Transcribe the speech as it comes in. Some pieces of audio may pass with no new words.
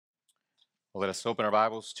Well, let us open our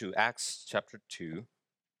Bibles to Acts chapter 2.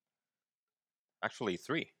 Actually,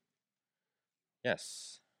 3.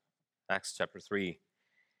 Yes, Acts chapter 3,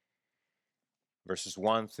 verses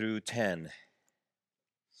 1 through 10.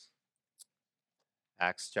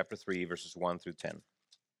 Acts chapter 3, verses 1 through 10.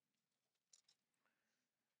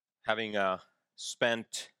 Having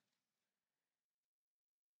spent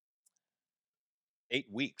 8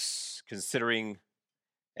 weeks considering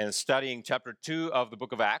and studying chapter 2 of the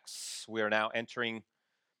book of Acts, we are now entering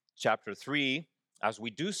chapter 3. As we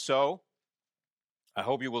do so, I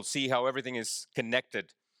hope you will see how everything is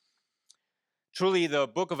connected. Truly, the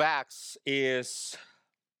book of Acts is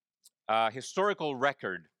a historical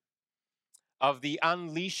record of the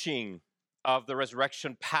unleashing of the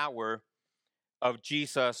resurrection power of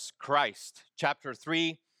Jesus Christ. Chapter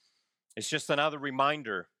 3 is just another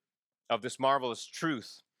reminder of this marvelous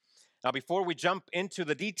truth. Now, before we jump into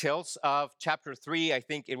the details of chapter 3, I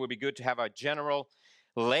think it would be good to have a general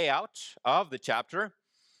layout of the chapter.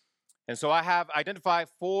 And so I have identified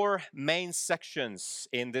 4 main sections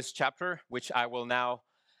in this chapter, which I will now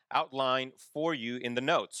outline for you in the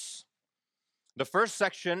notes. The first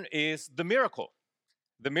section is the miracle,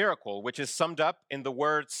 which is summed up in the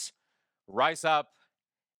words, rise up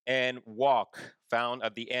and walk, found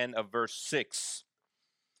at the end of verse 6.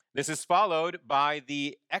 This is followed by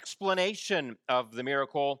the explanation of the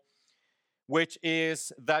miracle, which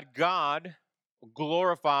is that God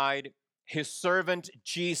glorified his servant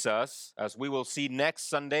Jesus, as we will see next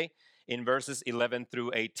Sunday in verses 11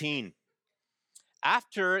 through 18.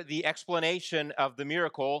 After the explanation of the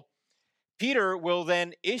miracle, Peter will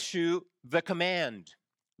then issue the command,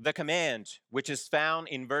 which is found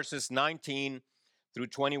in verses 19 through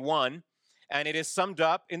 21, and it is summed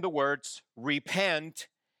up in the words, repent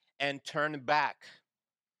and turn back.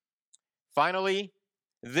 Finally,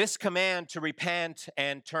 this command to repent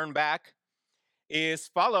and turn back is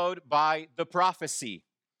followed by the prophecy,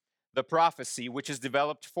 which is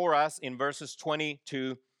developed for us in verses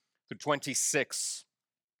 22 to 26.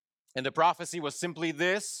 And the prophecy was simply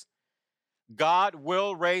this: God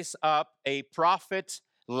will raise up a prophet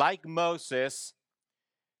like Moses,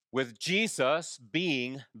 with Jesus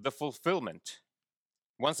being the fulfillment.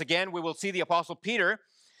 Once again, we will see the Apostle Peter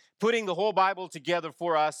putting the whole Bible together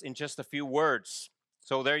for us in just a few words.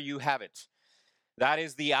 So there you have it. That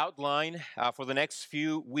is the outline for the next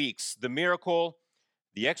few weeks: the miracle,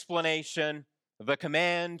 the explanation, the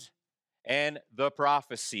command, and the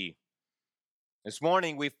prophecy. This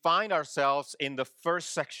morning, we find ourselves in the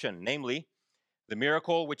first section, namely the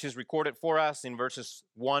miracle, which is recorded for us in verses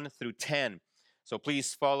 1 through 10. So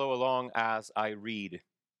please follow along as I read.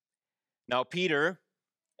 Now, Peter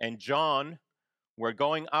and John were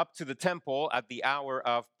going up to the temple at the hour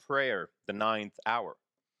of prayer, the 9th hour.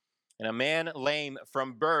 And a man lame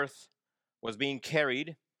from birth was being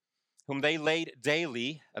carried, whom they laid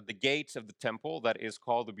daily at the gate of the temple, that is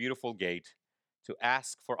called the Beautiful Gate, to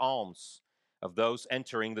ask for alms of those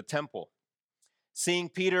entering the temple. Seeing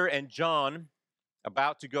Peter and John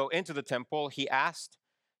about to go into the temple, he asked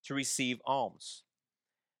to receive alms.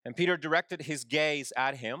 And Peter directed his gaze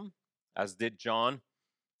at him, as did John,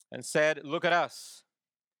 and said, "Look at us."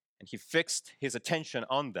 And he fixed his attention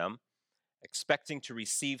on them, expecting to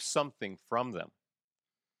receive something from them.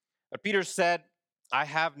 But Peter said, "I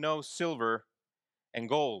have no silver and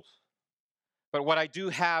gold, but what I do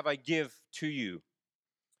have I give to you.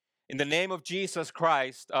 In the name of Jesus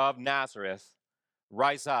Christ of Nazareth,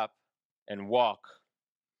 rise up and walk."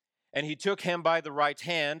 And he took him by the right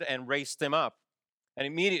hand and raised him up. And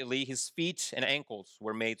immediately his feet and ankles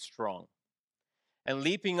were made strong. And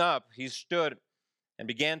leaping up, he stood and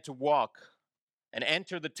began to walk and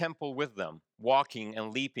entered the temple with them, walking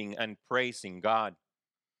and leaping and praising God.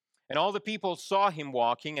 And all the people saw him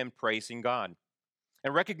walking and praising God,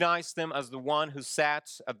 and recognized him as the one who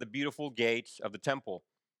sat at the beautiful gate of the temple,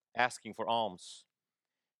 asking for alms.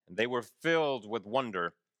 And they were filled with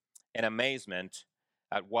wonder and amazement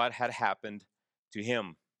at what had happened to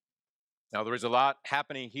him. Now, there is a lot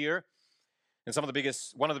happening here, and one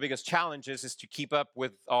of the biggest challenges is to keep up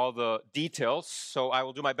with all the details. So I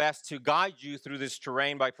will do my best to guide you through this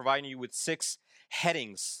terrain by providing you with 6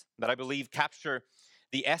 headings that I believe capture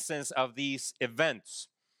the essence of these events.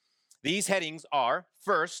 These headings are: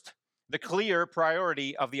 first, the clear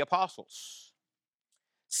priority of the apostles;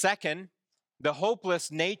 second, the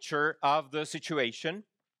hopeless nature of the situation;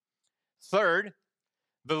 third,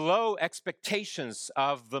 the low expectations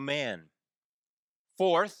of the man;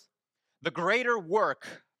 fourth, the greater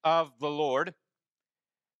work of the Lord;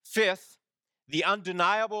 fifth, the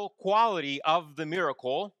undeniable quality of the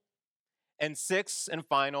miracle; and sixth and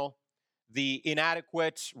final, the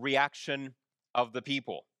inadequate reaction of the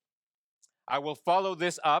people. I will follow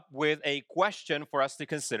this up with a question for us to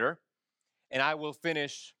consider, and I will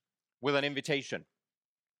finish with an invitation.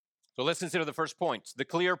 So let's consider the first point, the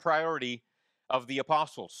clear priority of the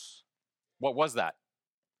apostles. What was that?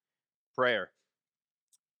 Prayer.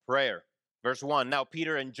 Prayer. Verse 1, now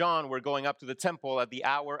Peter and John were going up to the temple at the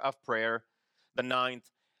hour of prayer, the 9th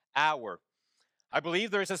hour. I believe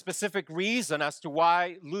there is a specific reason as to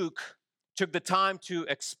why Luke took the time to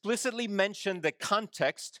explicitly mention the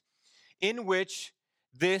context in which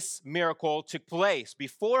this miracle took place.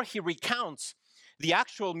 Before he recounts the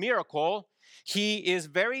actual miracle, he is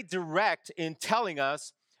very direct in telling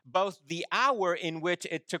us both the hour in which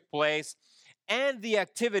it took place and the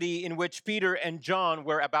activity in which Peter and John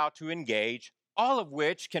were about to engage, all of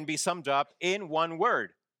which can be summed up in one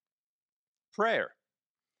word: prayer.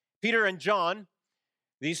 Peter and John,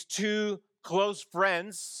 these two close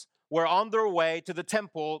friends, were on their way to the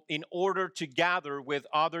temple in order to gather with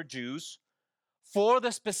other Jews for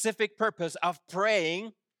the specific purpose of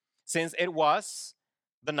praying, since it was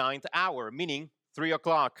the 9th hour, meaning 3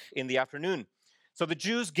 o'clock in the afternoon. So the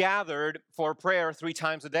Jews gathered for prayer 3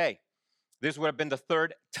 times a day. This would have been the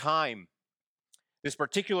 3rd time. This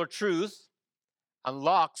particular truth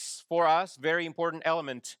unlocks for us a very important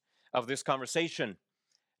element of this conversation.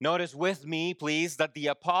 Notice with me, please, that the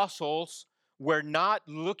apostles were not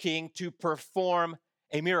looking to perform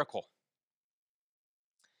a miracle.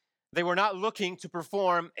 They were not looking to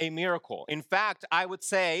perform a miracle. In fact, I would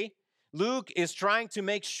say Luke is trying to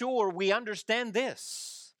make sure we understand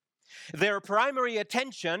this. Their primary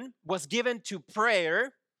attention was given to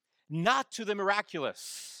prayer, not to the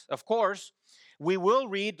miraculous. Of course, we will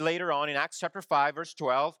read later on in Acts chapter 5, verse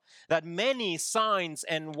 12, that many signs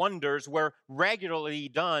and wonders were regularly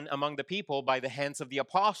done among the people by the hands of the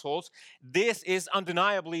apostles. This is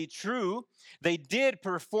undeniably true. They did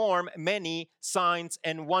perform many signs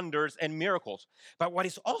and wonders and miracles. But what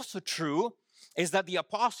is also true is that the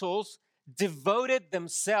apostles devoted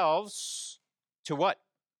themselves to what?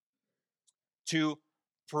 To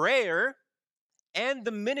prayer and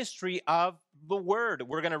the ministry of the word.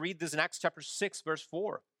 We're going to read this in Acts chapter 6, verse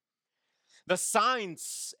 4. The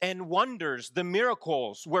signs and wonders, the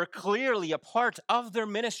miracles, were clearly a part of their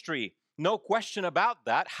ministry. No question about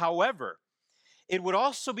that. However, it would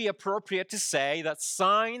also be appropriate to say that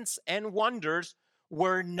signs and wonders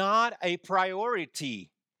were not a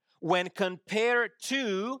priority when compared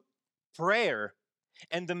to prayer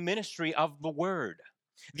and the ministry of the word.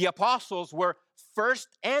 The apostles were first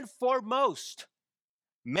and foremost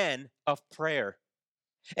men of prayer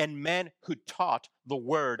and men who taught the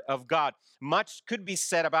word of God. Much could be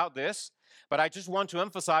said about this, but I just want to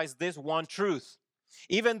emphasize this one truth.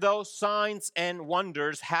 Even though signs and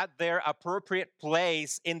wonders had their appropriate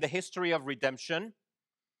place in the history of redemption,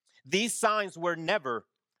 these signs were never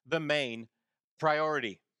the main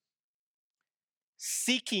priority.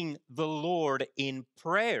 Seeking the Lord in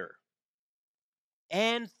prayer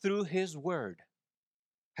and through his word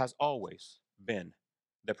has always been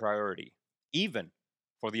the priority, even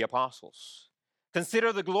for the apostles.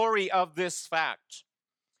 Consider the glory of this fact.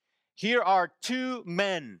 Here are 2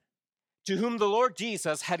 men to whom the Lord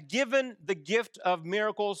Jesus had given the gift of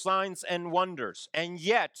miracles, signs, and wonders, and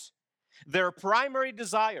yet their primary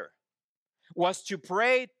desire was to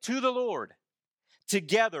pray to the Lord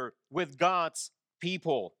together with God's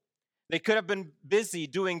people. They could have been busy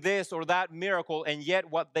doing this or that miracle, and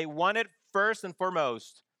yet what they wanted first and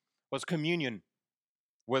foremost was communion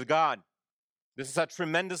with God. This is a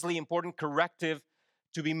tremendously important corrective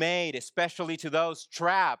to be made, especially to those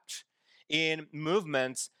trapped in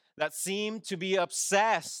movements that seem to be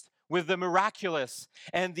obsessed with the miraculous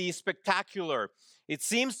and the spectacular. It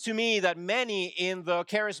seems to me that many in the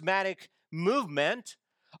charismatic movement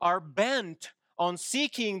are bent on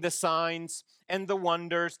seeking the signs and the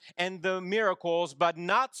wonders and the miracles, but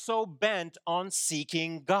not so bent on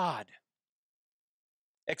seeking God.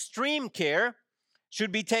 Extreme care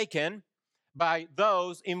should be taken by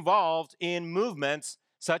those involved in movements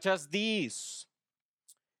such as these.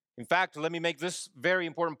 In fact, let me make this very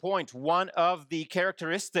important point. One of the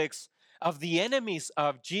characteristics of the enemies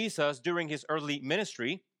of Jesus during his early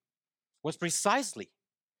ministry was precisely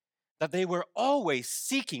that they were always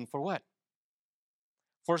seeking for what?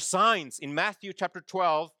 For signs. In Matthew chapter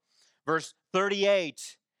 12, verse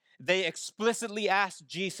 38, they explicitly asked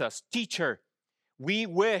Jesus, "Teacher, we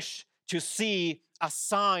wish to see a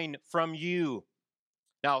sign from you."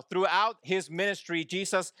 Now, throughout his ministry,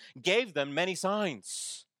 Jesus gave them many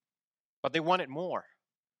signs, but they wanted more.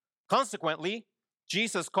 Consequently,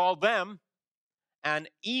 Jesus called them an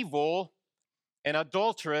evil and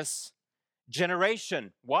adulterous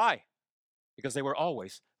generation. Why? because they were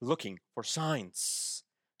always looking for signs.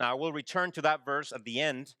 Now, I will return to that verse at the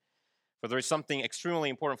end, but there is something extremely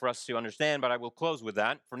important for us to understand, but I will close with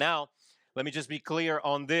that. For now, let me just be clear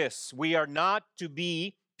on this. We are not to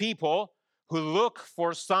be people who look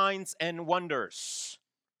for signs and wonders.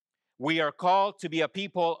 We are called to be a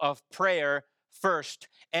people of prayer first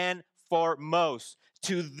and foremost.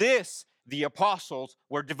 To this, the apostles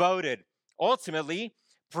were devoted. Ultimately,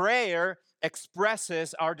 prayer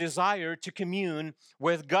expresses our desire to commune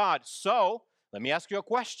with God. So, let me ask you a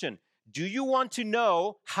question. Do you want to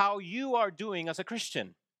know how you are doing as a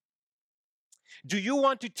Christian? Do you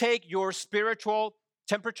want to take your spiritual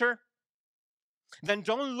temperature? Then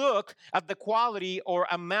don't look at the quality or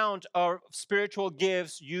amount of spiritual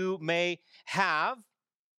gifts you may have.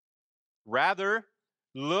 Rather,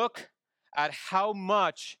 look at how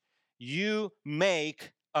much you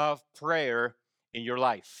make of prayer in your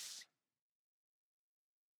life.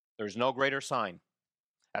 There's no greater sign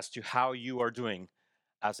as to how you are doing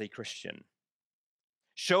as a Christian.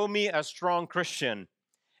 Show me a strong Christian,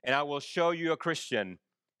 and I will show you a Christian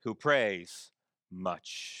who prays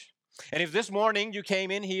much. And if this morning you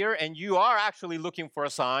came in here and you are actually looking for a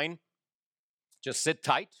sign, just sit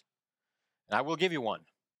tight, and I will give you one,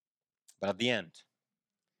 but at the end.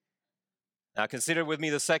 Now consider with me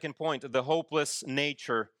the second point, the hopeless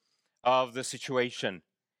nature of the situation.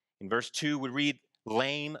 In verse 2, we read,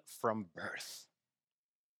 lame from birth.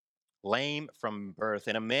 Lame from birth.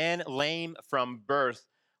 And a man lame from birth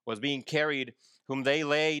was being carried, whom they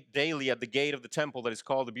laid daily at the gate of the temple that is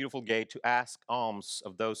called the Beautiful Gate, to ask alms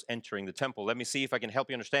of those entering the temple. Let me see if I can help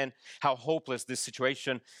you understand how hopeless this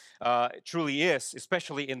situation truly is,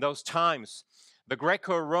 especially in those times. The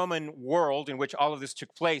Greco-Roman world in which all of this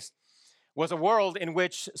took place was a world in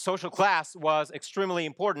which social class was extremely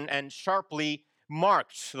important and sharply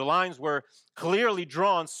marked. The lines were clearly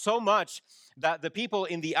drawn so much that the people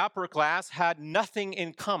in the upper class had nothing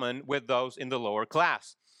in common with those in the lower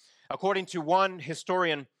class. According to one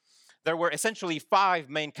historian, there were essentially 5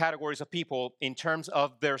 main categories of people in terms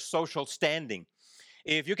of their social standing.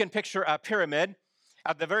 If you can picture a pyramid,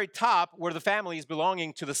 at the very top were the families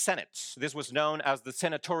belonging to the Senate. This was known as the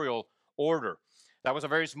senatorial order. That was a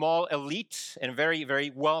very small elite and very,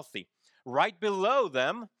 very wealthy. Right below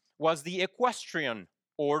them was the equestrian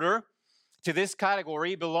order. To this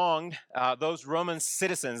category belonged those Roman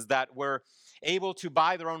citizens that were able to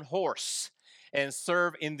buy their own horse and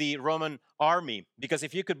serve in the Roman army. Because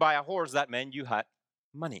if you could buy a horse, that meant you had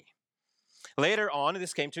money. Later on,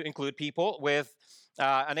 this came to include people with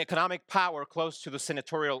an economic power close to the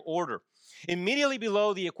senatorial order. Immediately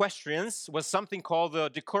below the equestrians was something called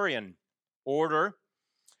the decurion order.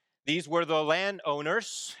 These were the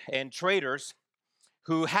landowners and traders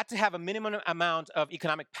who had to have a minimum amount of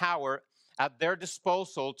economic power at their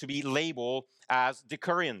disposal to be labeled as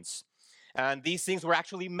decurions. And these things were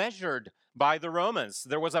actually measured by the Romans.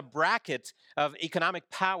 There was a bracket of economic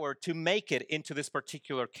power to make it into this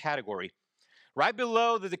particular category. Right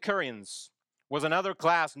below the decurions was another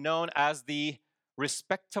class known as the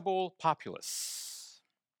respectable populace.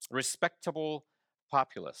 Respectable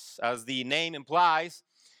populace. As the name implies,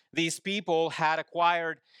 these people had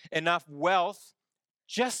acquired enough wealth,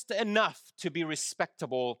 just enough to be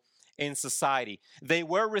respectable in society. They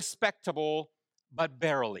were respectable, but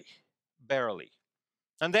barely.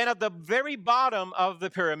 And then at the very bottom of the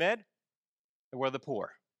pyramid were the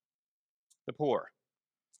poor. The poor.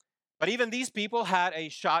 But even these people had a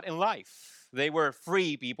shot in life. They were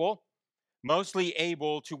free people, mostly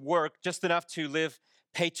able to work just enough to live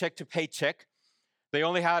paycheck to paycheck. They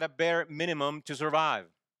only had a bare minimum to survive.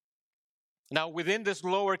 Now, within this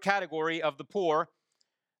lower category of the poor,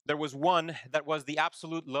 there was one that was the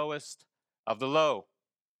absolute lowest of the low.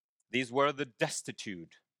 These were the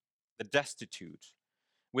destitute. The destitute.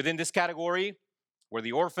 Within this category were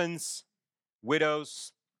the orphans,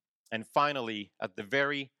 widows, and finally, at the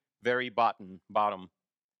very, very bottom,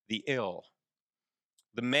 the ill.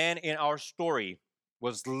 The man in our story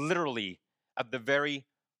was literally at the very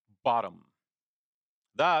bottom.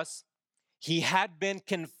 Thus, he had been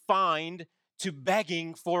confined to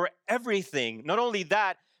begging for everything. Not only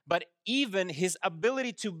that, but even his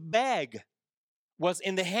ability to beg was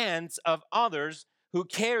in the hands of others who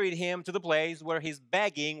carried him to the place where his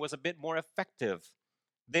begging was a bit more effective.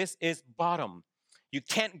 This is bottom. You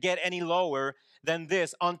can't get any lower than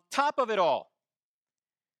this. On top of it all,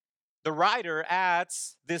 the writer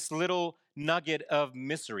adds this little nugget of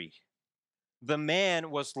misery. The man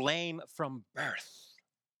was lame from birth,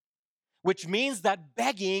 which means that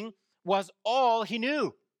begging was all he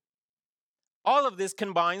knew. All of this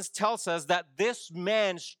combines tells us that this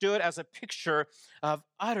man stood as a picture of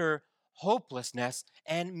utter hopelessness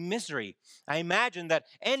and misery. I imagine that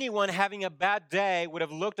anyone having a bad day would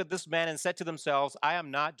have looked at this man and said to themselves, I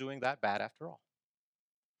am not doing that bad after all.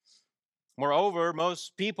 Moreover,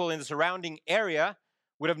 most people in the surrounding area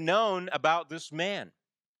would have known about this man.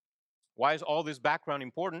 Why is all this background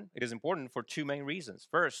important? It is important for two main reasons.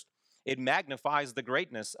 First, it magnifies the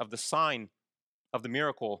greatness of the sign of the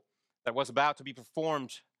miracle that was about to be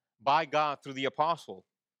performed by God through the apostle.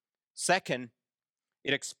 Second,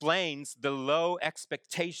 it explains the low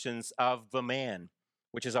expectations of the man,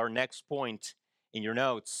 which is our next point in your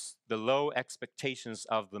notes. The low expectations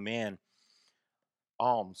of the man.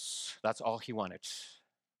 Alms, that's all he wanted.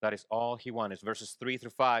 That is all he wanted. Verses 3 through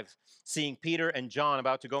 5. Seeing Peter and John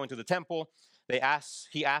about to go into the temple, he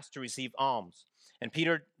asked to receive alms. And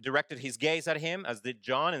Peter directed his gaze at him, as did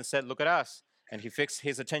John, and said, look at us. And he fixed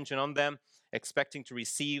his attention on them, expecting to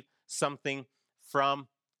receive something from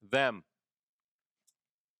them.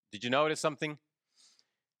 Did you notice something?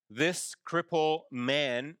 This crippled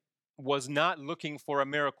man was not looking for a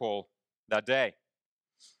miracle that day.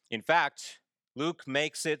 In fact, Luke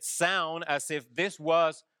makes it sound as if this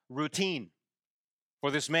was routine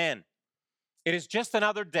for this man. It is just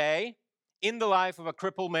another day in the life of a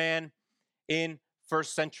crippled man in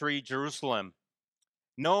first century Jerusalem.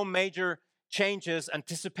 No major changes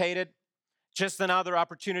anticipated, just another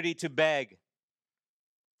opportunity to beg.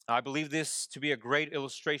 I believe this to be a great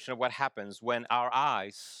illustration of what happens when our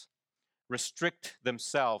eyes restrict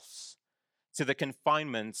themselves to the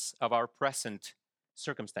confinements of our present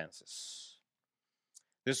circumstances.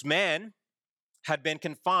 This man had been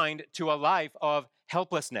confined to a life of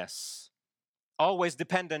helplessness, always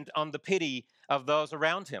dependent on the pity of those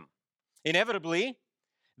around him. Inevitably,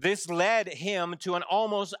 this led him to an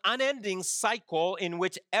almost unending cycle in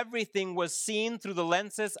which everything was seen through the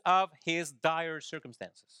lenses of his dire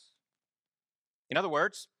circumstances. In other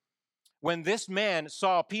words, when this man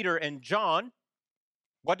saw Peter and John,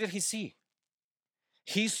 what did he see?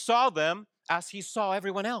 He saw them as he saw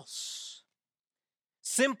everyone else,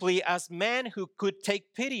 simply as men who could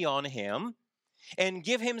take pity on him and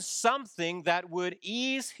give him something that would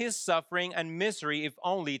ease his suffering and misery, if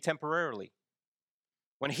only temporarily.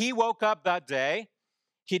 When he woke up that day,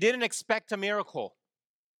 he didn't expect a miracle.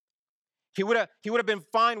 He would have been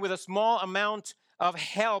fine with a small amount of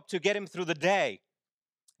help to get him through the day.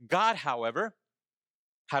 God, however,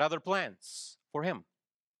 had other plans for him.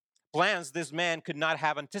 Plans this man could not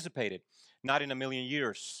have anticipated, not in a million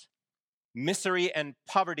years. Misery and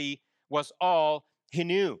poverty was all he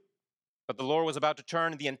knew. But the Lord was about to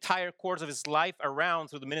turn the entire course of his life around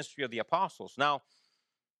through the ministry of the apostles. Now,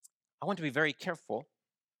 I want to be very careful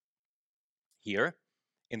here,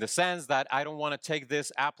 in the sense that I don't want to take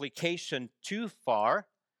this application too far,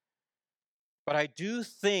 but I do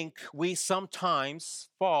think we sometimes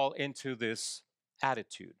fall into this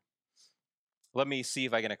attitude. Let me see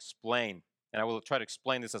if I can explain, and I will try to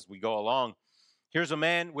explain this as we go along. Here's a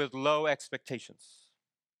man with low expectations.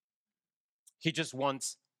 He just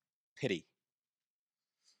wants pity.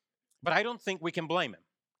 But I don't think we can blame him,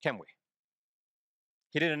 can we?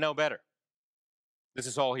 He didn't know better. This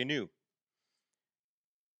is all he knew.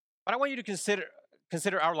 But I want you to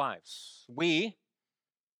consider our lives. We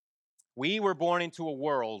were born into a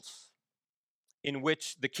world in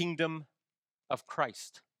which the kingdom of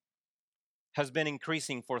Christ has been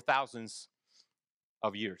increasing for thousands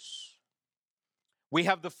of years. We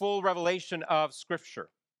have the full revelation of Scripture.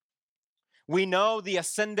 We know the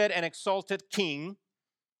ascended and exalted King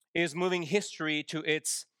is moving history to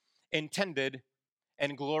its intended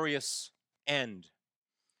and glorious end.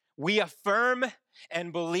 We affirm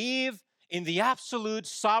and believe in the absolute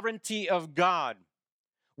sovereignty of God.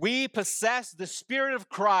 We possess the Spirit of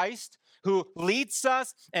Christ who leads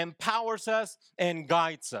us, empowers us, and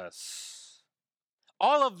guides us.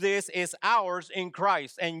 All of this is ours in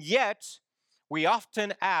Christ, and yet we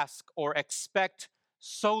often ask or expect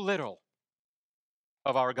so little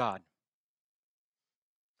of our God.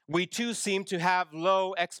 We too seem to have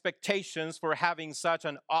low expectations for having such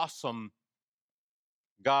an awesome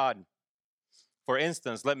God. For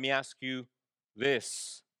instance, let me ask you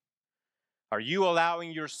this. Are you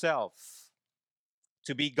allowing yourself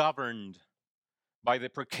to be governed by the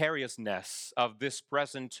precariousness of this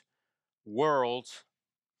present world,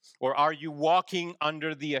 or are you walking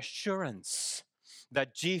under the assurance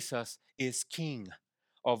that Jesus is King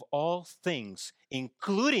of all things,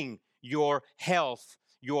 including your health,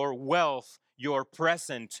 your wealth, your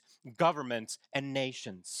present government and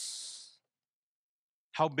nations?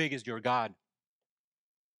 How big is your God?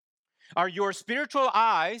 Are your spiritual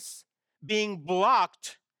eyes being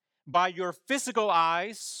blocked by your physical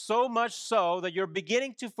eyes, so much so that you're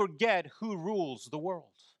beginning to forget who rules the world.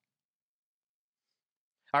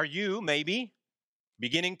 Are you maybe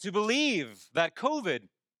beginning to believe that COVID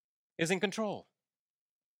is in control?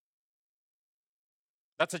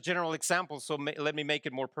 That's a general example, so let me make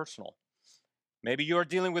it more personal. Maybe you are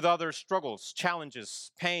dealing with other struggles,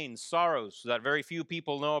 challenges, pains, sorrows that very few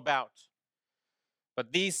people know about.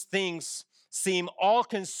 But these things seem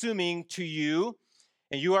all-consuming to you,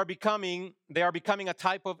 and they are becoming a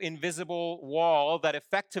type of invisible wall that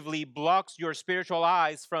effectively blocks your spiritual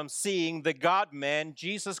eyes from seeing the God-man,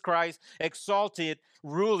 Jesus Christ, exalted,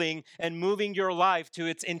 ruling, and moving your life to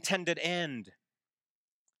its intended end.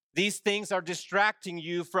 These things are distracting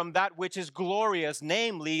you from that which is glorious,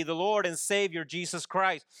 namely the Lord and Savior Jesus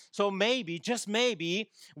Christ. So maybe, just maybe,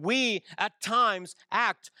 we at times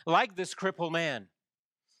act like this crippled man.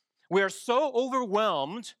 We are so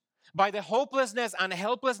overwhelmed by the hopelessness and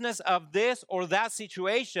helplessness of this or that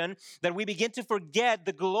situation that we begin to forget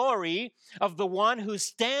the glory of the one who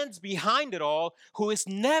stands behind it all, who is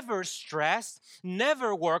never stressed,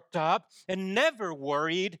 never worked up, and never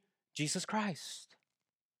worried, Jesus Christ.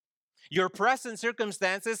 Your present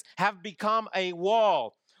circumstances have become a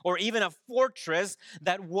wall or even a fortress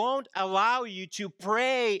that won't allow you to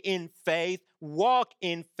pray in faith, walk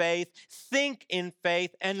in faith, think in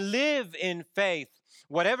faith, and live in faith,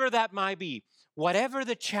 whatever that might be. Whatever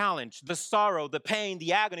the challenge, the sorrow, the pain,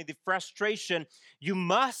 the agony, the frustration, you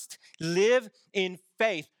must live in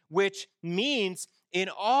faith, which means in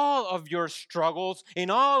all of your struggles, in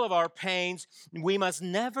all of our pains, we must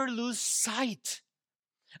never lose sight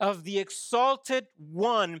of the exalted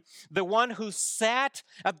one, the one who sat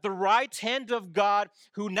at the right hand of God,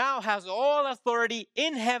 who now has all authority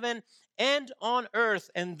in heaven and on earth.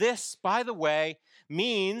 And this, by the way,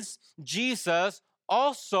 means Jesus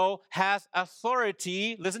also has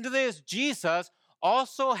authority. Listen to this. Jesus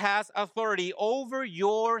also has authority over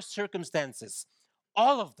your circumstances.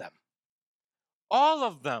 All of them. All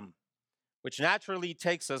of them. Which naturally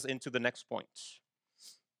takes us into the next point.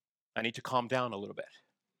 I need to calm down a little bit.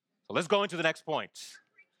 So let's go into the next point.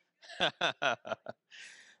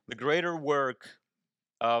 The greater work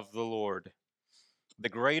of the Lord. The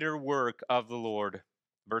greater work of the Lord.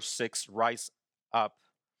 Verse 6, rise up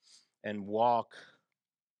and walk.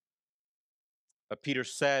 But Peter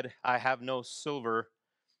said, I have no silver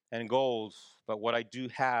and gold, but what I do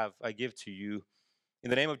have, I give to you. In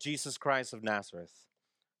the name of Jesus Christ of Nazareth,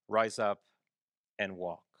 rise up and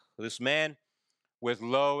walk. This man with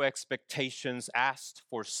low expectations asked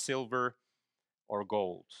for silver or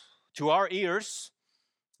gold. To our ears,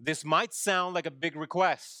 this might sound like a big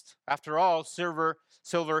request. After all, silver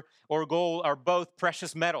or gold are both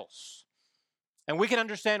precious metals. And we can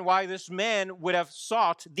understand why this man would have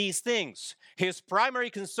sought these things. His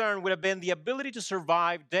primary concern would have been the ability to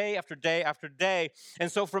survive day after day after day.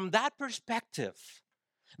 And so from that perspective,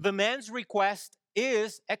 the man's request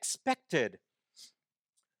is expected.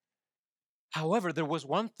 However, there was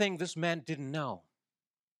one thing this man didn't know.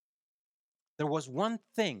 There was one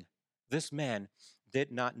thing this man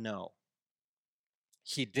did not know.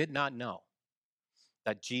 He did not know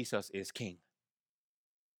that Jesus is king.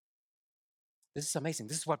 This is amazing.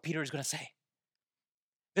 This is what Peter is going to say.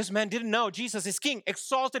 This man didn't know Jesus is king,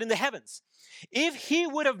 exalted in the heavens. If he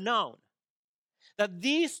would have known that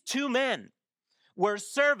these two men were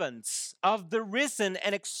servants of the risen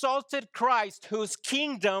and exalted Christ, whose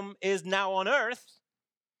kingdom is now on earth,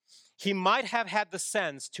 he might have had the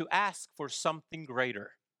sense to ask for something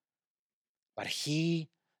greater. But he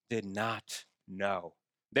did not know.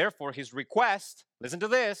 Therefore, his request, listen to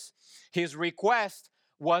this, his request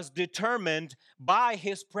was determined by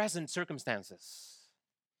his present circumstances.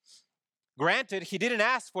 Granted, he didn't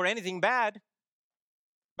ask for anything bad,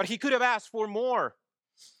 but he could have asked for more.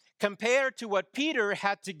 Compared to what Peter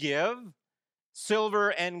had to give,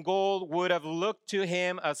 silver and gold would have looked to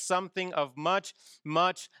him as something of much,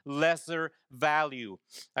 much lesser value.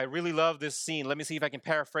 I really love this scene. Let me see if I can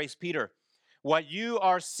paraphrase Peter. What you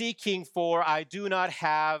are seeking for, I do not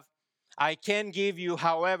have. I can give you,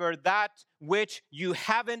 however, that which you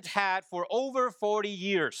haven't had for over 40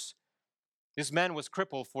 years. This man was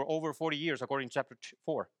crippled for over 40 years, according to chapter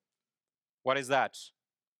 4. What is that?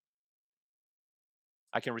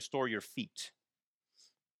 I can restore your feet.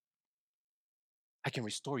 I can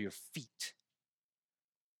restore your feet.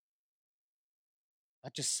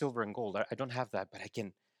 Not just silver and gold. I don't have that, but I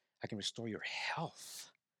can restore your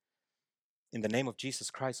health. In the name of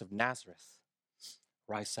Jesus Christ of Nazareth,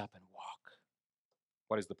 rise up and walk.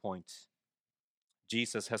 What is the point?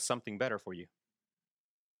 Jesus has something better for you.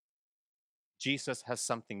 Jesus has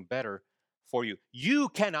something better for you. You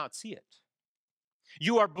cannot see it.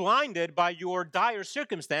 You are blinded by your dire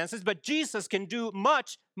circumstances, but Jesus can do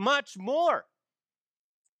much, much more.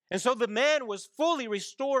 And so the man was fully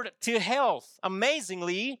restored to health.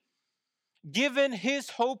 Amazingly, given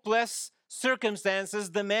his hopeless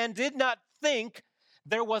circumstances, the man did not think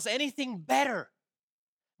there was anything better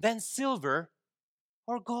than silver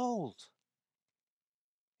or gold.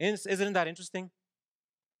 Isn't that interesting?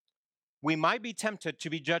 We might be tempted to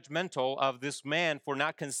be judgmental of this man for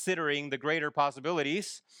not considering the greater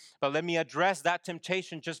possibilities, but let me address that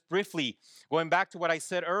temptation just briefly. Going back to what I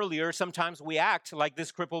said earlier, sometimes we act like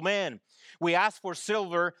this crippled man. We ask for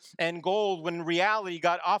silver and gold when in reality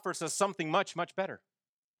God offers us something much, much better.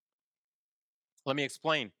 Let me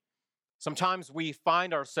explain. Sometimes we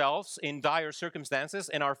find ourselves in dire circumstances,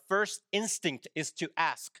 and our first instinct is to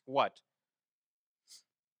ask what?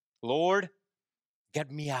 Lord,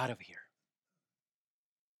 get me out of here.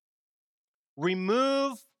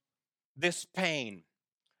 Remove this pain.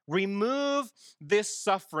 Remove this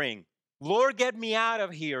suffering. Lord, get me out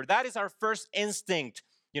of here. That is our first instinct.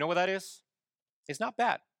 You know what that is? It's not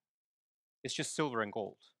bad. It's just silver and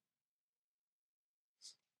gold.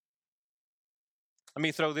 Let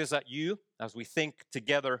me throw this at you as we think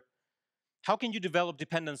together. How can you develop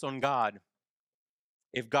dependence on God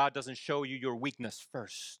if God doesn't show you your weakness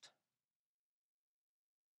first?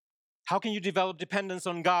 How can you develop dependence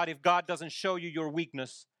on God if God doesn't show you your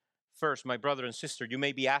weakness first? My brother and sister, you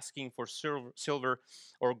may be asking for silver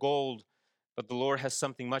or gold, but the Lord has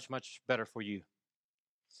something much, much better for you. And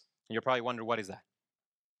you're probably wondering, what is that?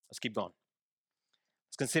 Let's keep going.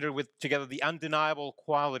 Let's consider together the undeniable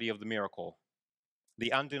quality of the miracle.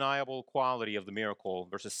 The undeniable quality of the miracle.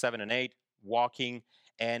 Verses 7 and 8, walking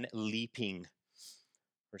and leaping.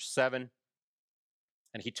 Verse 7.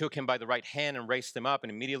 And he took him by the right hand and raised him up,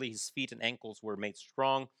 and immediately his feet and ankles were made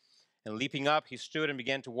strong. And leaping up, he stood and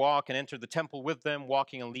began to walk and entered the temple with them,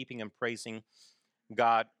 walking and leaping and praising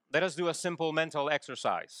God. Let us do a simple mental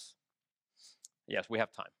exercise. Yes, we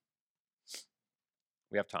have time.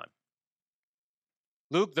 We have time.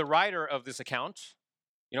 Luke, the writer of this account,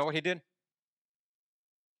 you know what he did?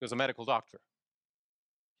 He was a medical doctor.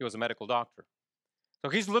 He was a medical doctor. So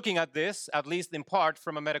he's looking at this, at least in part,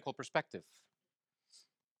 from a medical perspective.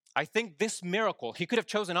 I think this miracle, he could have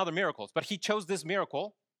chosen other miracles, but he chose this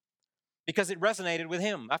miracle because it resonated with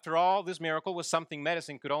him. After all, this miracle was something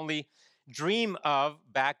medicine could only dream of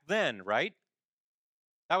back then, right?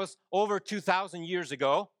 That was over 2,000 years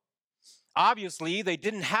ago. Obviously, they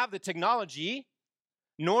didn't have the technology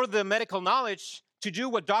nor the medical knowledge to do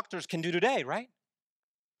what doctors can do today, right?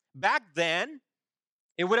 Back then,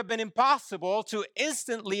 it would have been impossible to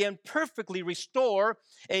instantly and perfectly restore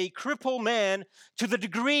a crippled man to the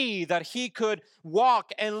degree that he could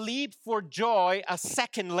walk and leap for joy a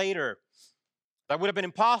second later. That would have been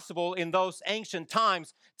impossible in those ancient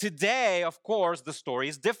times. Today, of course, the story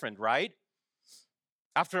is different, right?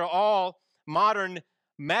 After all, modern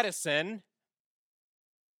medicine,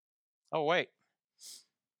 oh wait,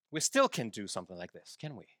 we still can do something like this,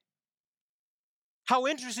 can we? How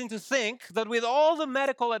interesting to think that with all the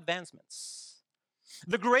medical advancements,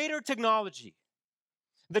 the greater technology,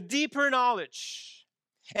 the deeper knowledge,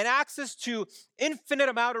 and access to infinite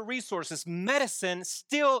amount of resources, medicine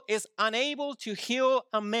still is unable to heal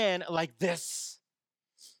a man like this.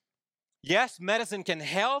 Yes, medicine can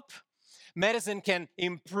help. Medicine can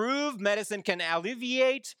improve, medicine can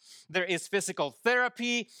alleviate. There is physical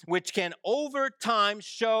therapy, which can over time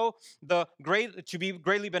show to be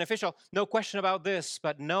greatly beneficial. No question about this,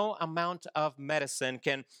 but no amount of medicine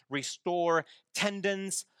can restore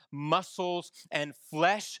tendons, muscles, and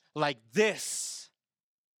flesh like this.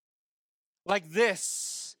 Like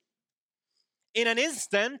this. In an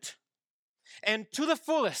instant and to the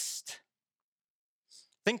fullest.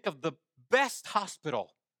 Think of the best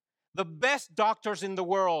hospital. The best doctors in the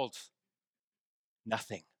world.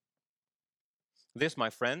 Nothing. This, my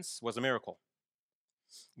friends, was a miracle.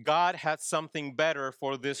 God had something better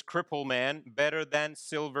for this crippled man, better than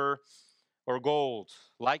silver or gold.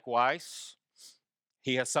 Likewise,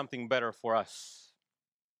 he has something better for us.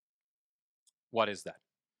 What is that?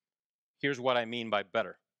 Here's what I mean by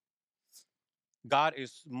better. God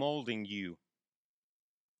is molding you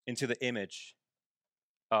into the image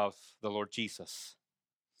of the Lord Jesus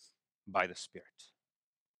by the Spirit.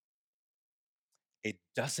 It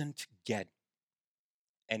doesn't get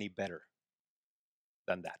any better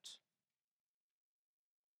than that.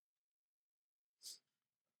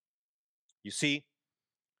 You see,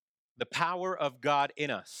 the power of God in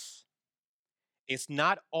us is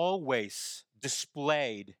not always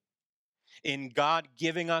displayed in God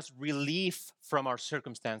giving us relief from our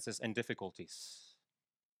circumstances and difficulties.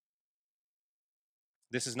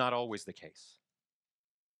 This is not always the case.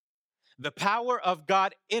 The power of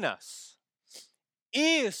God in us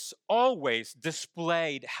is always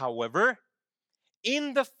displayed, however,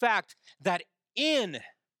 in the fact that in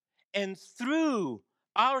and through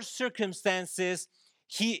our circumstances,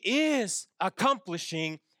 He is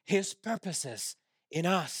accomplishing His purposes in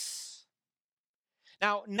us.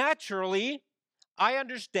 Now, naturally,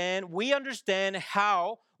 we understand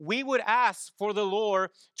how we would ask for the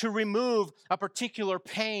Lord to remove a particular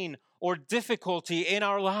pain or difficulty in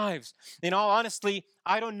our lives. In all honesty,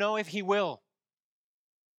 I don't know if He will.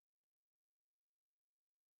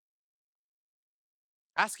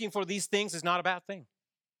 Asking for these things is not a bad thing.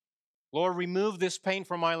 Lord, remove this pain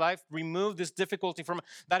from my life, remove this difficulty from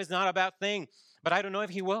that is not a bad thing, but I don't know if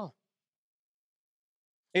He will.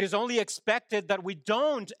 It is only expected that we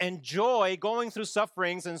don't enjoy going through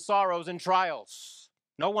sufferings and sorrows and trials.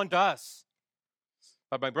 No one does.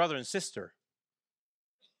 But my brother and sister,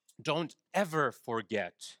 don't ever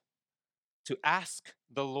forget to ask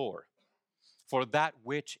the Lord for that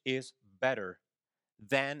which is better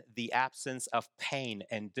than the absence of pain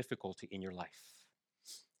and difficulty in your life.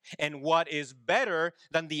 And what is better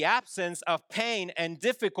than the absence of pain and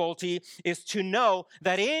difficulty is to know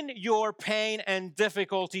that in your pain and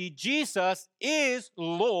difficulty, Jesus is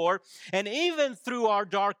Lord. And even through our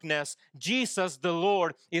darkness, Jesus the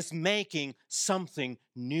Lord is making something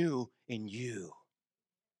new in you.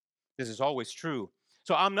 This is always true.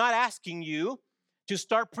 So I'm not asking you to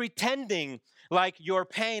start pretending like your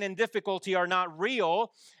pain and difficulty are not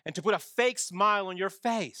real and to put a fake smile on your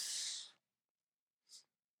face.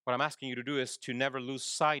 What I'm asking you to do is to never lose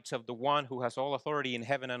sight of the one who has all authority in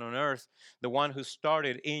heaven and on earth, the one who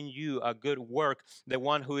started in you a good work, the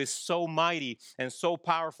one who is so mighty and so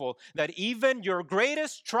powerful that even your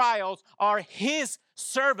greatest trials are His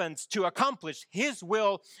servants to accomplish His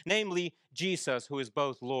will, namely Jesus, who is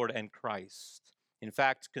both Lord and Christ. In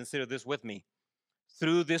fact, consider this with me.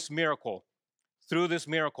 Through this miracle,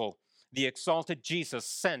 the exalted Jesus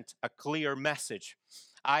sent a clear message.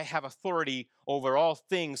 I have authority over all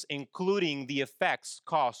things, including the effects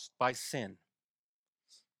caused by sin.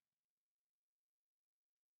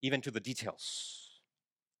 Even to the details.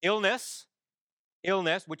 Illness,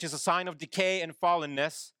 which is a sign of decay and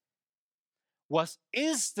fallenness, was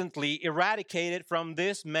instantly eradicated from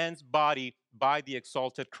this man's body by the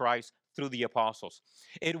exalted Christ through the apostles.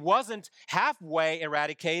 It wasn't halfway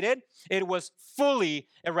eradicated, it was fully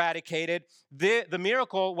eradicated. The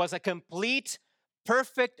miracle was a complete,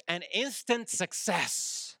 perfect, and instant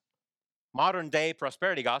success. Modern day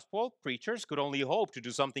prosperity gospel preachers could only hope to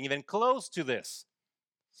do something even close to this.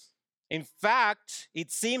 In fact,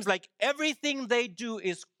 it seems like everything they do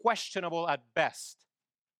is questionable at best.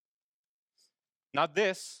 Not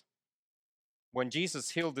this. When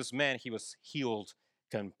Jesus healed this man, he was healed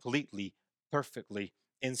completely, perfectly,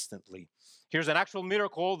 instantly. Here's an actual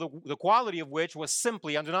miracle, the quality of which was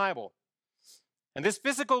simply undeniable. And this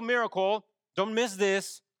physical miracle, don't miss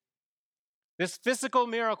this. This physical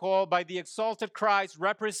miracle by the exalted Christ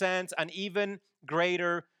represents an even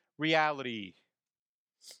greater reality.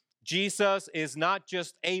 Jesus is not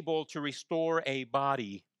just able to restore a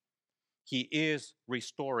body, He is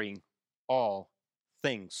restoring all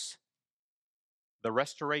things. The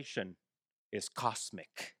restoration is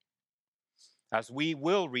cosmic. As we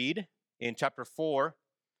will read in chapter 4,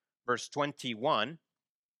 verse 21,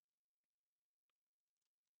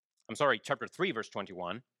 chapter 3, verse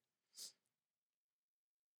 21,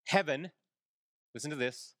 heaven, listen to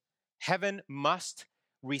this, heaven must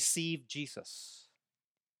receive Jesus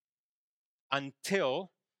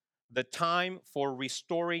until the time for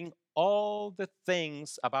restoring all the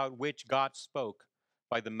things about which God spoke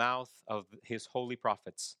by the mouth of His holy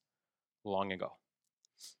prophets long ago.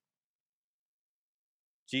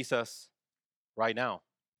 Jesus, right now,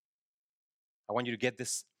 I want you to get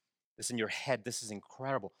this in your head. This is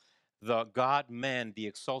incredible. The God-man, the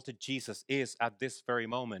exalted Jesus, is at this very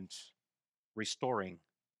moment restoring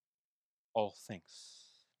all things.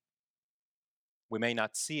 We may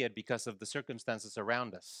not see it because of the circumstances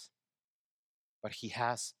around us, but He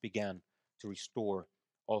has begun to restore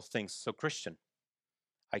all things. So, Christian,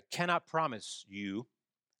 I cannot promise you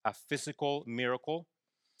a physical miracle.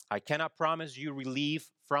 I cannot promise you relief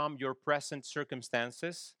from your present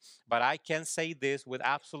circumstances, but I can say this with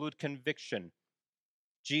absolute conviction.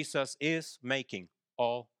 Jesus is making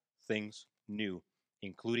all things new,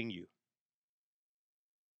 including you.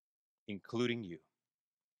 Including you.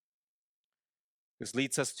 This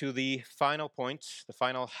leads us to the final point, the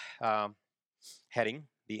final heading,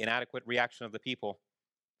 the inadequate reaction of the people?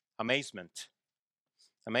 Amazement.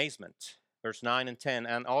 Amazement. Verse 9 and 10,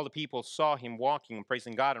 and all the people saw him walking and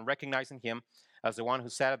praising God and recognizing him as the one who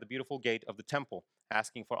sat at the beautiful gate of the temple,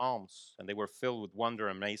 asking for alms. And they were filled with wonder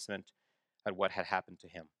and amazement at what had happened to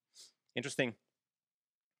him. Interesting.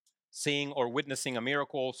 Seeing or witnessing a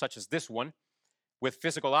miracle such as this one with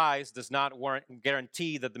physical eyes does not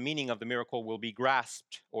guarantee that the meaning of the miracle will be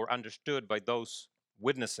grasped or understood by those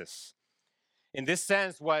witnesses. In this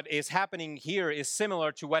sense, what is happening here is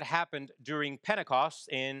similar to what happened during Pentecost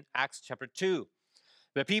in Acts chapter 2.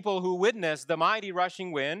 The people who witnessed the mighty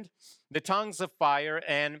rushing wind, the tongues of fire,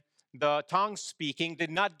 and the tongues speaking did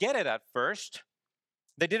not get it at first.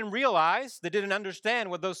 They didn't realize, they didn't understand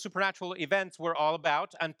what those supernatural events were all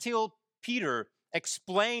about until Peter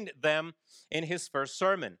explained them in his first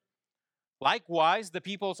sermon. Likewise, the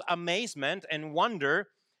people's amazement and wonder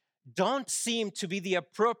don't seem to be the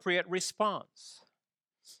appropriate response,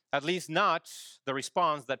 at least not the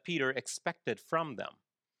response that Peter expected from them.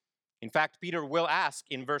 In fact, Peter will ask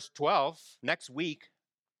in verse 12 next week,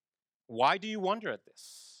 why do you wonder at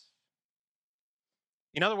this?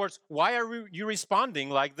 In other words, why are you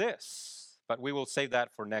responding like this? But we will save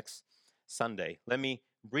that for next Sunday. Let me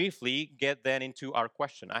briefly get then into our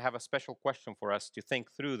question. I have a special question for us to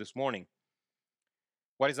think through this morning.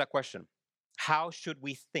 What is that question? How should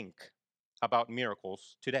we think about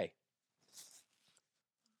miracles today?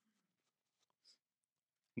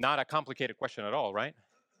 Not a complicated question at all, right?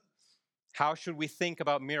 How should we think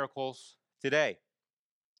about miracles today?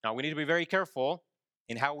 Now, we need to be very careful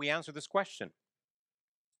in how we answer this question,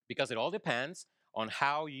 because it all depends on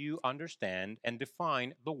how you understand and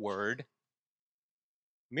define the word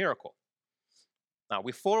miracle. Now,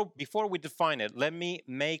 before we define it, let me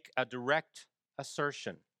make a direct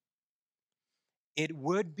assertion. It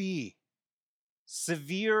would be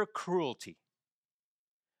severe cruelty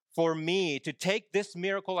for me to take this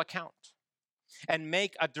miracle account and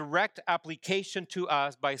make a direct application to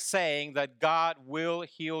us by saying that God will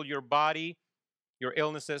heal your body, your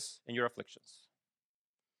illnesses, and your afflictions.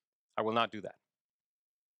 I will not do that.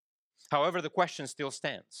 However, the question still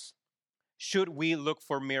stands. Should we look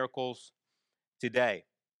for miracles today?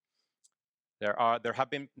 There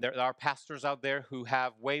are pastors out there who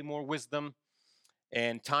have way more wisdom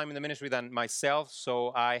and time in the ministry than myself,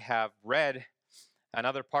 so I have read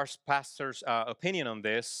another pastor's opinion on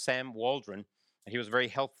this, Sam Waldron. He was very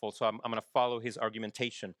helpful, so I'm going to follow his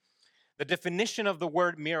argumentation. The definition of the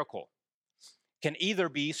word miracle can either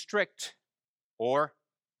be strict or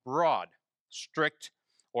broad. Strict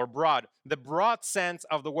or broad. The broad sense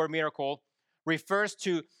of the word miracle refers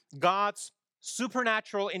to God's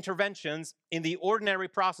supernatural interventions in the ordinary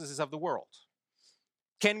processes of the world.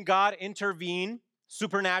 Can God intervene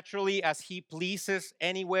supernaturally as he pleases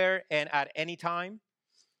anywhere and at any time?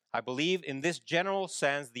 I believe in this general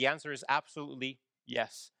sense, the answer is absolutely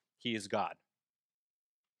yes, he is God.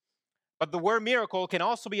 But the word miracle can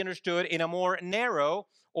also be understood in a more narrow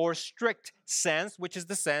or strict sense, which is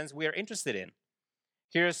the sense we are interested in.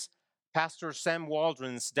 Here's Pastor Sam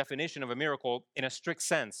Waldron's definition of a miracle in a strict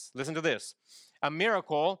sense. Listen to this. A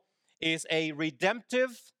miracle is a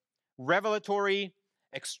redemptive, revelatory,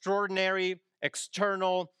 extraordinary,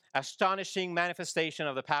 external, astonishing manifestation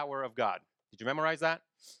of the power of God. Did you memorize that?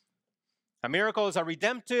 A miracle is a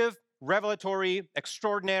redemptive, revelatory,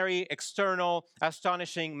 extraordinary, external,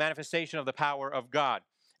 astonishing manifestation of the power of God.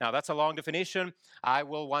 Now, that's a long definition. I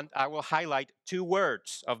will highlight two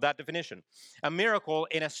words of that definition. A miracle,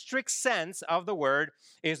 in a strict sense of the word,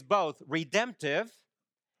 is both redemptive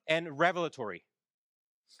and revelatory.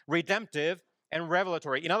 Redemptive and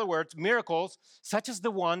revelatory. In other words, miracles such as the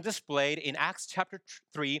one displayed in Acts chapter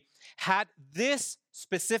 3 had this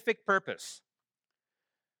specific purpose: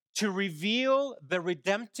 to reveal the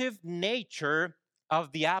redemptive nature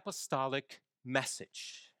of the apostolic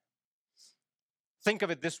message. Think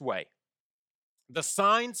of it this way. The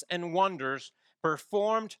signs and wonders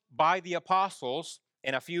performed by the apostles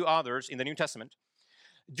and a few others in the New Testament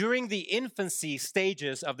during the infancy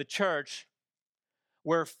stages of the church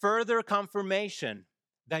were further confirmation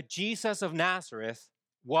that Jesus of Nazareth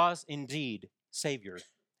was indeed Savior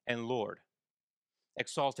and Lord,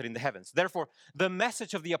 exalted in the heavens. Therefore, the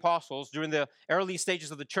message of the apostles during the early stages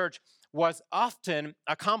of the church was often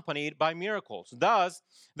accompanied by miracles. Thus,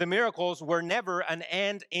 the miracles were never an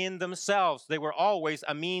end in themselves. They were always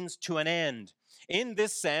a means to an end. In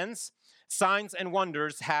this sense, signs and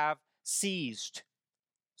wonders have ceased.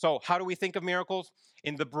 So, how do we think of miracles?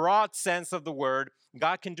 In the broad sense of the word,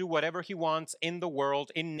 God can do whatever he wants in the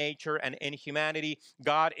world, in nature, and in humanity.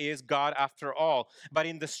 God is God after all. But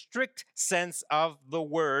in the strict sense of the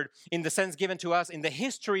word, in the sense given to us in the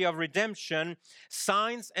history of redemption,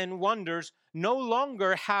 signs and wonders no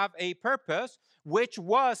longer have a purpose, which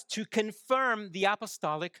was to confirm the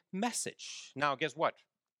apostolic message. Now, guess what?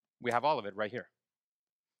 We have all of it right here.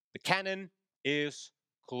 The canon is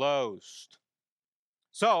closed.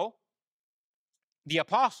 So, the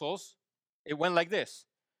apostles, it went like this: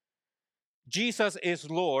 Jesus is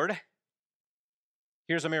Lord.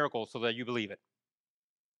 Here's a miracle so that you believe it.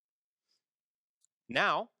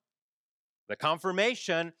 Now, the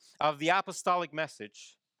confirmation of the apostolic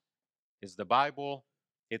message is the Bible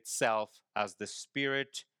itself as the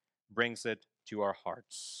Spirit brings it to our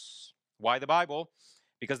hearts. Why the Bible?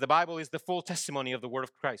 Because the Bible is the full testimony of the word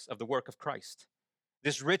of Christ, of the work of Christ.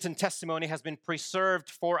 This written testimony has been preserved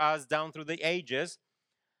for us down through the ages.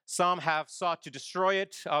 Some have sought to destroy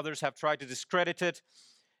it, others have tried to discredit it.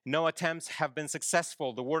 No attempts have been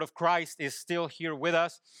successful. The word of Christ is still here with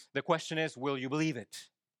us. The question is, will you believe it?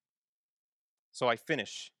 So I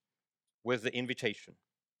finish with the invitation.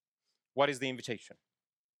 What is the invitation?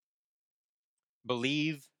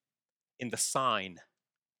 Believe in the sign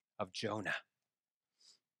of Jonah.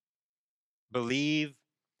 Believe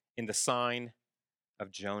in the sign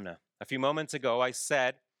of Jonah. A few moments ago, I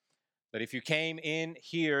said that if you came in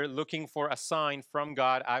here looking for a sign from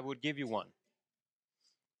God, I would give you one.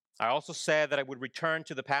 I also said that I would return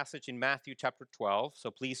to the passage in Matthew chapter 12.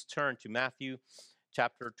 So please turn to Matthew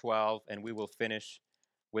chapter 12, and we will finish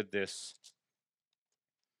with this.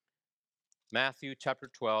 Matthew chapter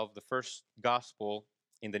 12, the first gospel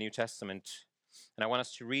in the New Testament. And I want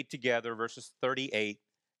us to read together verses 38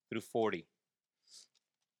 through 40.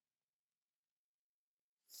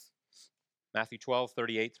 Matthew 12,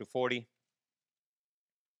 38 through 40.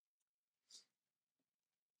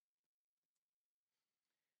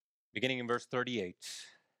 Beginning in verse 38.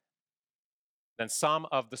 Then some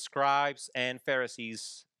of the scribes and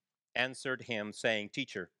Pharisees answered him, saying,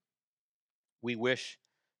 Teacher, we wish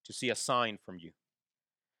to see a sign from you.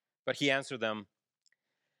 But he answered them,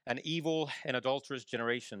 An evil and adulterous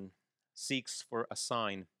generation seeks for a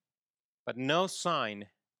sign, but no sign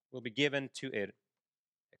will be given to it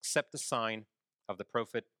except the sign of the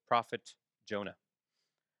prophet Jonah.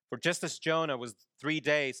 For just as Jonah was 3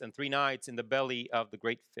 days and 3 nights in the belly of the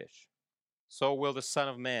great fish, so will the Son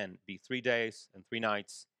of Man be 3 days and 3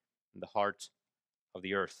 nights in the heart of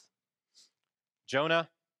the earth. Jonah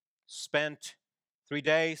spent 3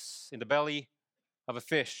 days in the belly of a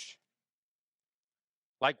fish.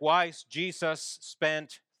 Likewise, Jesus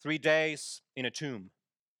spent 3 days in a tomb,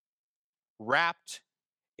 wrapped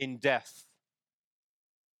in death.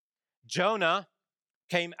 Jonah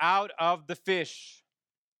came out of the fish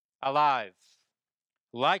alive.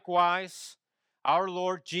 Likewise, our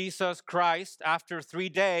Lord Jesus Christ, after 3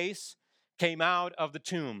 days, came out of the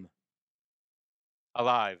tomb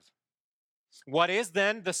alive. What is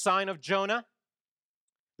then the sign of Jonah?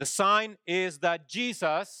 The sign is that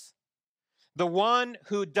Jesus, the one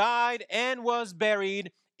who died and was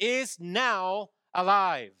buried, is now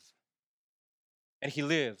alive. And he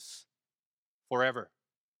lives forever.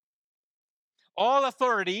 All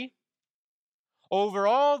authority over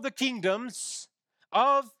all the kingdoms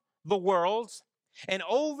of the world and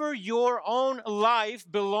over your own life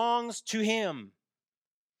belongs to him.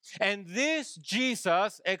 And this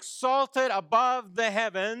Jesus, exalted above the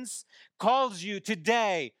heavens, calls you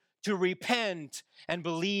today to repent and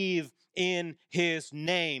believe in his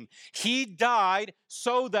name. He died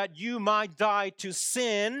so that you might die to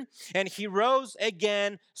sin, and he rose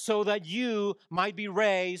again so that you might be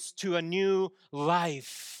raised to a new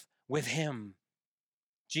life with him.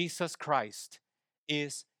 Jesus Christ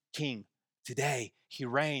is King today. He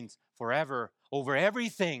reigns forever over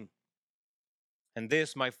everything. And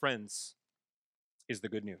this, my friends, is the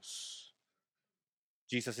good news.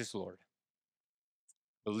 Jesus is Lord.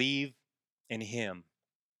 Believe in him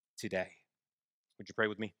today. Would you pray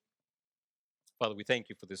with me? Father, we thank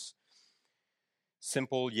you for this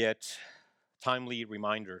simple yet timely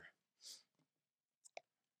reminder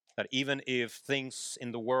that even if things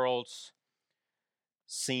in the world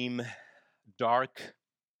seem dark,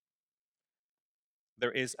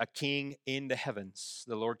 there is a King in the heavens,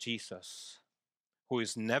 the Lord Jesus, who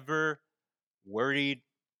is never worried,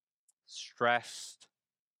 stressed,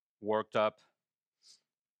 worked up,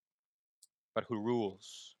 but who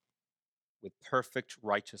rules with perfect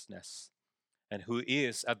righteousness, and who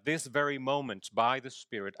is at this very moment by the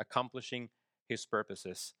Spirit accomplishing his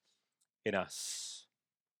purposes in us.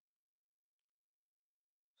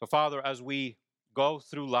 So, Father, as we go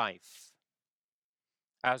through life,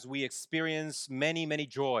 as we experience many, many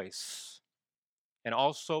joys and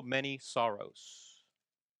also many sorrows,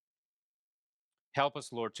 help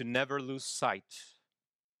us, Lord, to never lose sight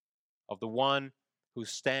of the one who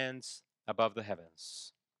stands above the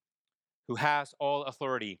heavens, who has all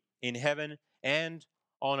authority in heaven and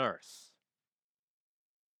on earth,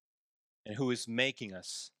 and who is making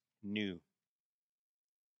us new.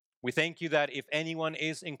 We thank you that if anyone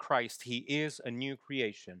is in Christ, he is a new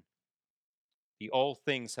creation. The old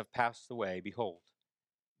things have passed away. Behold,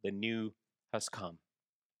 the new has come.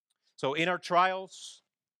 So in our trials,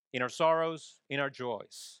 in our sorrows, in our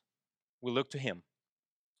joys, we look to him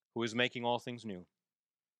who is making all things new.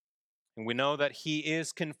 And we know that he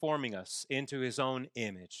is conforming us into his own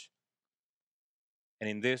image. And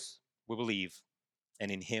in this we believe,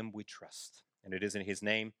 and in him we trust. And it is in his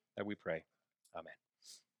name that we pray. Amen.